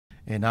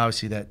and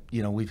obviously that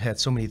we've had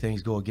so many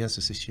things go against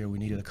us this year. We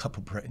needed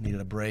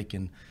a break,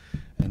 and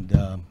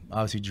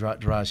obviously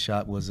Jeriah's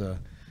shot was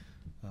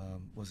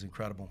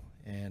incredible.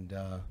 And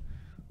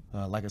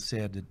like I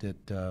said,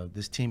 that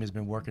this team has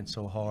been working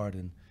so hard,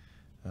 and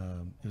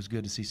it was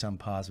good to see something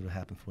positive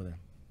happen for them.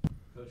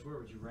 Coach, where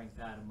would you rank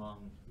that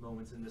among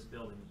moments in this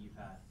building that you've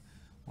had?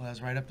 Well, I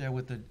was right up there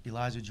with the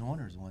Elijah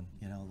Joyner's one.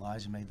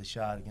 Elijah made the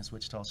shot against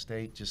Wichita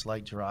State, just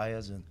like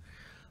Jeriah's, and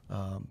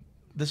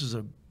this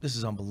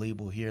is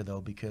unbelievable here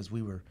though, because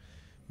we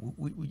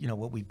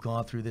what we've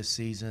gone through this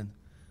season,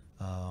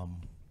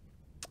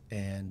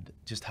 and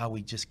just how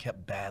we just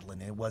kept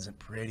battling. It wasn't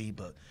pretty,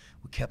 but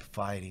we kept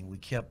fighting.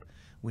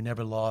 We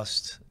never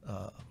lost.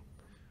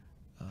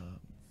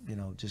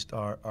 Just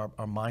our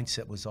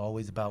mindset was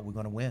always about we're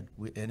going to win.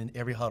 And in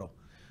every huddle,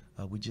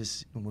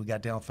 when we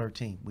got down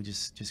 13, we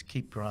just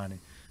keep grinding.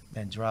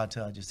 And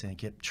Jeriah just saying,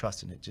 keep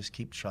trusting it. Just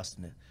keep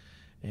trusting it.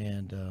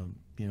 And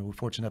we're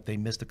fortunate enough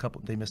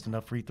they missed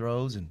enough free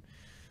throws, and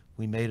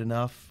we made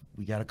enough.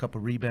 We got a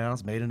couple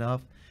rebounds, made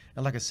enough.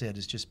 And like I said,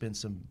 it's just been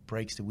some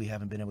breaks that we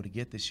haven't been able to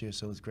get this year.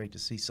 So it's great to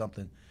see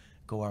something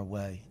go our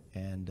way.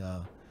 And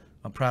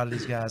I'm proud of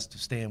these guys to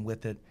staying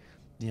with it.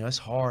 It's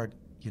hard,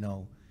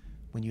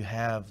 when you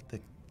have the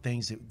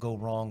things that go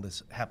wrong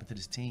that's happened to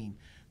this team,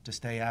 to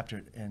stay after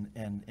it. And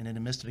in the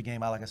midst of the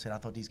game, like I said, I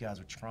thought these guys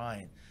were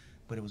trying,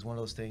 but it was one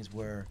of those things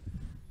where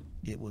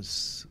it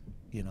was,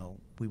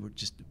 we were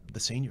just the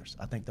seniors.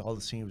 I think all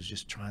the seniors was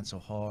just trying so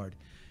hard,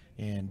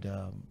 and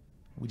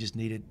we just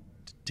needed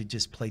to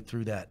just play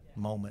through that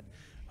moment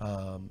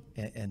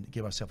and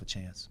give ourselves a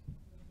chance.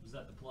 Was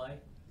that the play?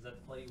 Is that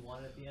the play you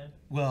wanted at the end?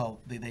 Well,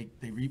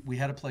 we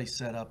had a play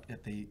set up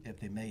if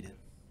they made it,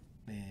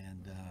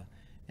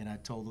 and I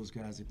told those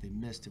guys if they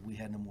missed it, we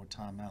had no more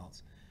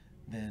timeouts,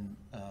 then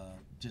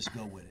just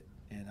go with it.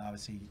 And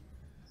obviously,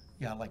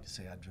 I like to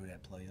say I drew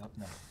that play up.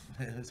 No,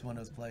 it's one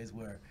of those plays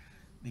where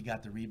he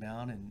got the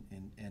rebound,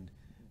 and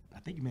I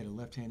think he made a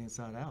left hand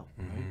inside out,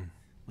 right?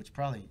 Which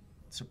probably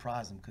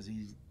surprised him, because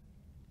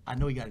I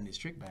know he got it in his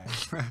trick bag,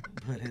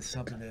 but it's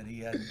something that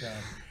he hadn't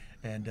done,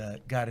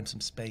 and got him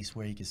some space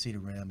where he could see the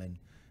rim,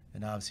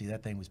 and obviously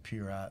that thing was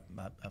pure. I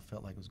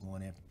felt like it was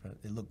going in.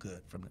 It looked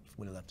good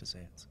when it left his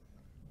hands.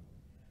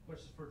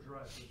 Question for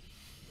Jeriah.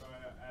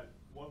 At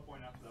what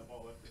point after that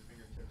ball left your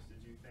fingertips did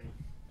you think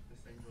this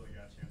thing really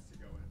got a chance to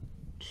go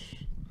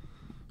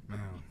in?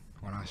 Man,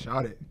 when I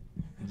shot it,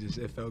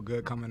 it felt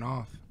good coming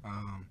off.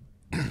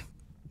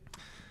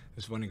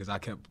 It's funny because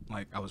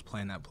I was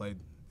playing that play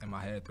in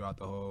my head throughout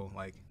the whole,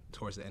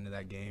 towards the end of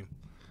that game.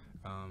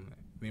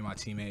 Me and my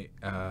teammate,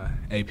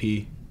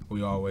 AP,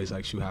 we always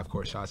shoot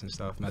half-court shots and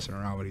stuff, messing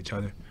around with each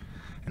other.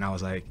 And I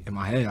was in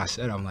my head,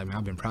 I'm like, man,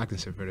 I've been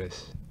practicing for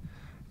this.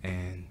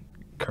 And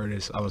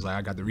Curtis, I was like,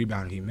 I got the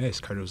rebound and he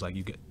missed. Curtis was like,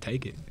 you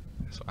take it.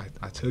 So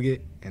I took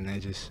it, and then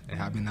it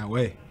happened that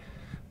way.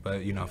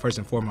 But, first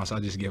and foremost, I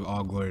just give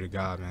all glory to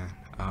God, man.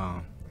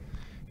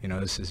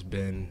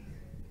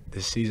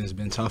 This season's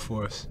been tough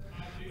for us.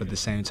 But at the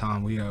same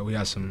time,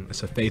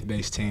 it's a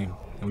faith-based team,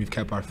 and we've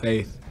kept our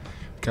faith,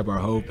 kept our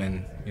hope,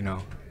 and,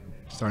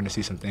 starting to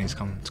see some things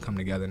come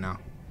together now.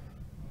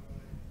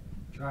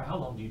 Jeriah, how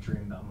long do you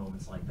dream about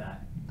moments like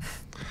that?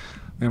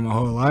 Man, my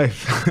whole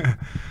life.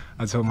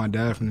 I told my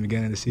dad from the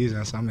beginning of the season,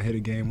 I said, I'm going to hit a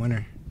game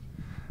winner.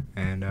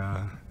 And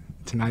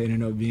tonight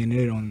ended up being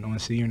it on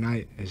senior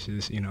night. It's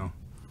just,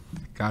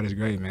 God is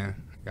great, man.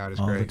 God is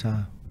great. All the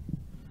time.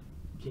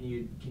 Can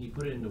you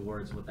put it into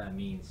words what that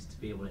means to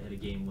be able to hit a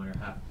game winner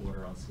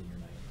half-quarter on senior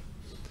night?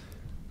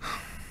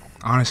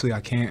 Honestly,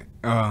 I can't.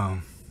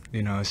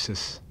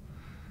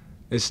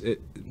 It's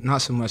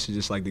not so much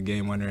just the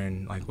game winner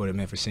and what it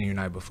meant for senior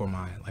night, but for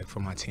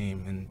my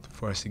team and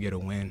for us to get a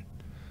win.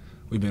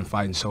 We've been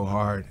fighting so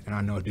hard, and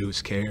I know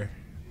dudes care,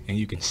 and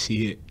you can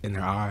see it in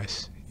their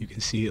eyes. You can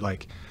see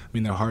it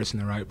their heart's in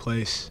the right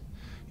place.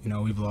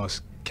 We've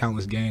lost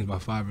countless games by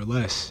 5 or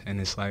less, and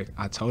it's I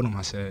told them,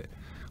 I said,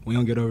 we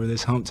don't get over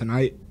this hump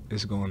tonight,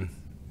 it's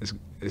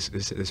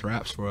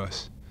wraps for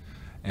us.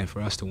 And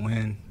for us to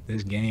win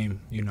this game,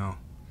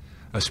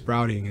 a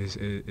sprouting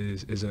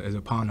is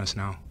upon us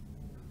now,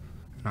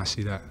 and I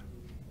see that.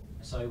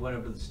 I saw you went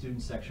over to the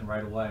student section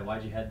right away.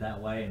 Why'd you head that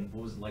way, and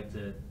what was it like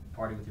to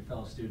party with your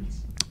fellow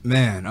students?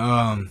 Man,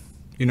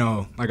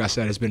 like I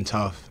said, it's been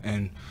tough,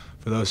 and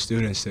for those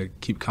students to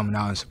keep coming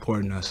out and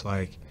supporting us,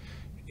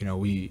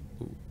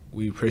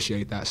 we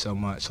appreciate that so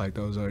much.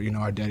 Those are,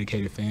 our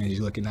dedicated fans.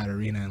 You look in that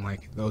arena, and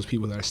those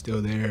people that are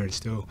still there and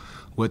still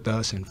with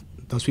us, and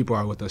those people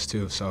are with us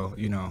too. So,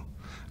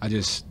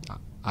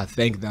 I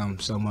thank them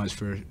so much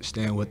for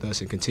staying with us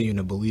and continuing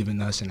to believe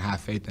in us and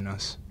have faith in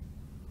us.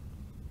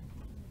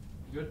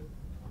 Good.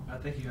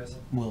 Thank you guys.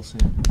 Well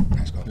said.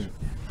 Thanks, Coach.